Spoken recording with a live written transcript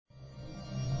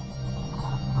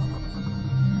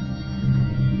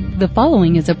The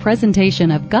following is a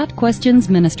presentation of Got Questions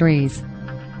Ministries.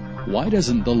 Why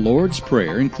doesn't the Lord's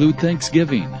Prayer include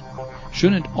thanksgiving?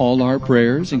 Shouldn't all our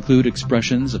prayers include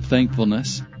expressions of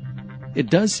thankfulness?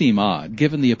 It does seem odd,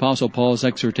 given the Apostle Paul's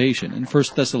exhortation in 1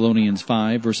 Thessalonians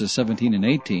 5, verses 17 and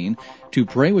 18, to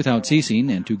pray without ceasing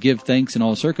and to give thanks in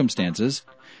all circumstances,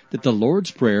 that the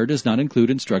Lord's Prayer does not include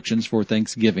instructions for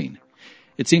thanksgiving.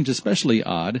 It seems especially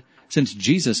odd since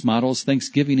Jesus models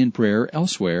thanksgiving in prayer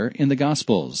elsewhere in the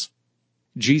Gospels.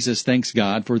 Jesus thanks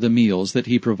God for the meals that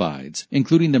He provides,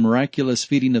 including the miraculous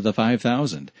feeding of the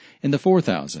 5,000 and the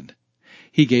 4,000.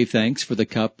 He gave thanks for the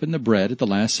cup and the bread at the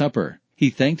Last Supper. He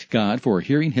thanked God for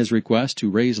hearing His request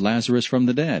to raise Lazarus from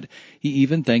the dead. He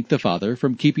even thanked the Father for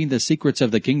keeping the secrets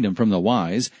of the kingdom from the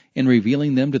wise and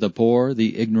revealing them to the poor,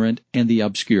 the ignorant, and the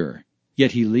obscure.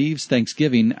 Yet He leaves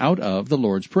thanksgiving out of the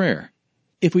Lord's Prayer.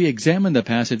 If we examine the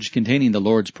passage containing the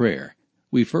Lord's Prayer,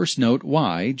 we first note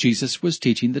why Jesus was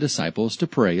teaching the disciples to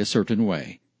pray a certain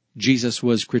way. Jesus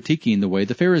was critiquing the way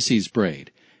the Pharisees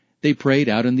prayed. They prayed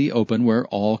out in the open where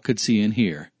all could see and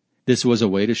hear. This was a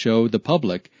way to show the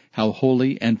public how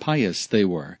holy and pious they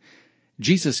were.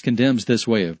 Jesus condemns this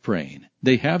way of praying.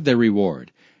 They have their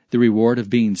reward, the reward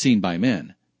of being seen by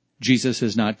men. Jesus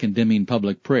is not condemning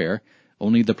public prayer,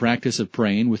 only the practice of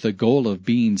praying with the goal of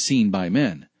being seen by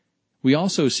men. We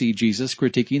also see Jesus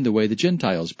critiquing the way the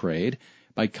Gentiles prayed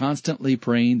by constantly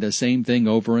praying the same thing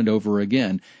over and over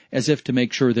again, as if to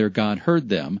make sure their God heard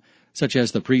them, such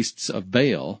as the priests of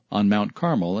Baal on Mount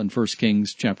Carmel in 1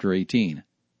 Kings chapter 18.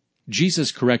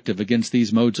 Jesus' corrective against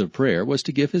these modes of prayer was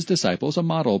to give His disciples a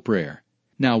model prayer.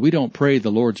 Now, we don't pray the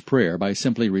Lord's Prayer by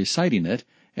simply reciting it,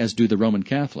 as do the Roman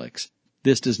Catholics.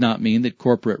 This does not mean that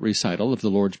corporate recital of the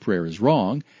Lord's Prayer is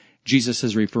wrong. Jesus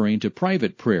is referring to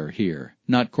private prayer here,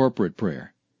 not corporate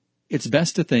prayer. It's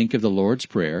best to think of the Lord's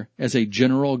Prayer as a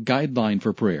general guideline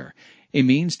for prayer, a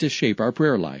means to shape our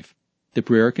prayer life. The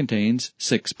prayer contains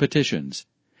 6 petitions.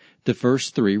 The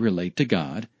first 3 relate to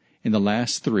God, and the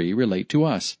last 3 relate to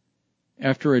us.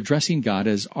 After addressing God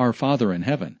as our Father in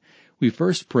heaven, we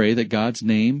first pray that God's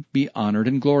name be honored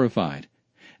and glorified.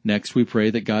 Next, we pray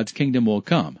that God's kingdom will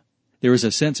come. There is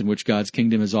a sense in which God's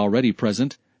kingdom is already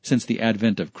present since the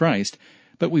advent of Christ,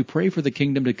 but we pray for the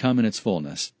kingdom to come in its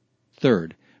fullness.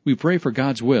 Third, we pray for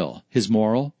God's will, His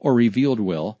moral or revealed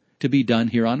will, to be done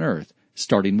here on earth,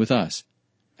 starting with us.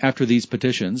 After these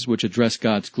petitions, which address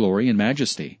God's glory and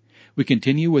majesty, we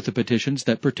continue with the petitions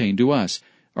that pertain to us,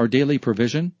 our daily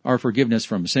provision, our forgiveness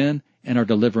from sin, and our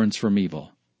deliverance from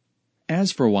evil.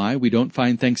 As for why we don't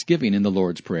find thanksgiving in the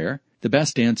Lord's Prayer, the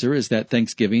best answer is that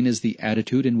thanksgiving is the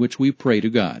attitude in which we pray to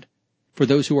God. For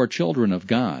those who are children of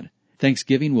God,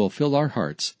 thanksgiving will fill our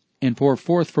hearts and pour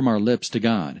forth from our lips to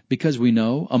God, because we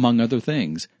know, among other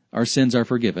things, our sins are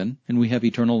forgiven and we have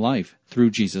eternal life through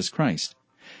Jesus Christ.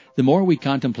 The more we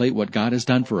contemplate what God has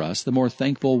done for us, the more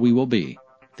thankful we will be.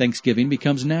 Thanksgiving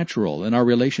becomes natural in our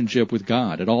relationship with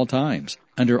God at all times,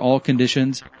 under all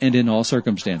conditions, and in all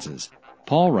circumstances.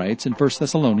 Paul writes in 1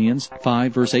 Thessalonians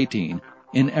 5, verse 18,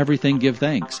 "In everything give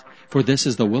thanks, for this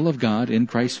is the will of God in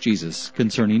Christ Jesus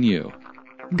concerning you."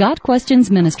 Got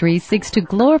Questions Ministries seeks to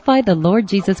glorify the Lord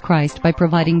Jesus Christ by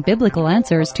providing biblical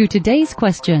answers to today's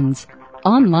questions.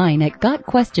 Online at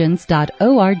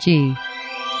gotquestions.org.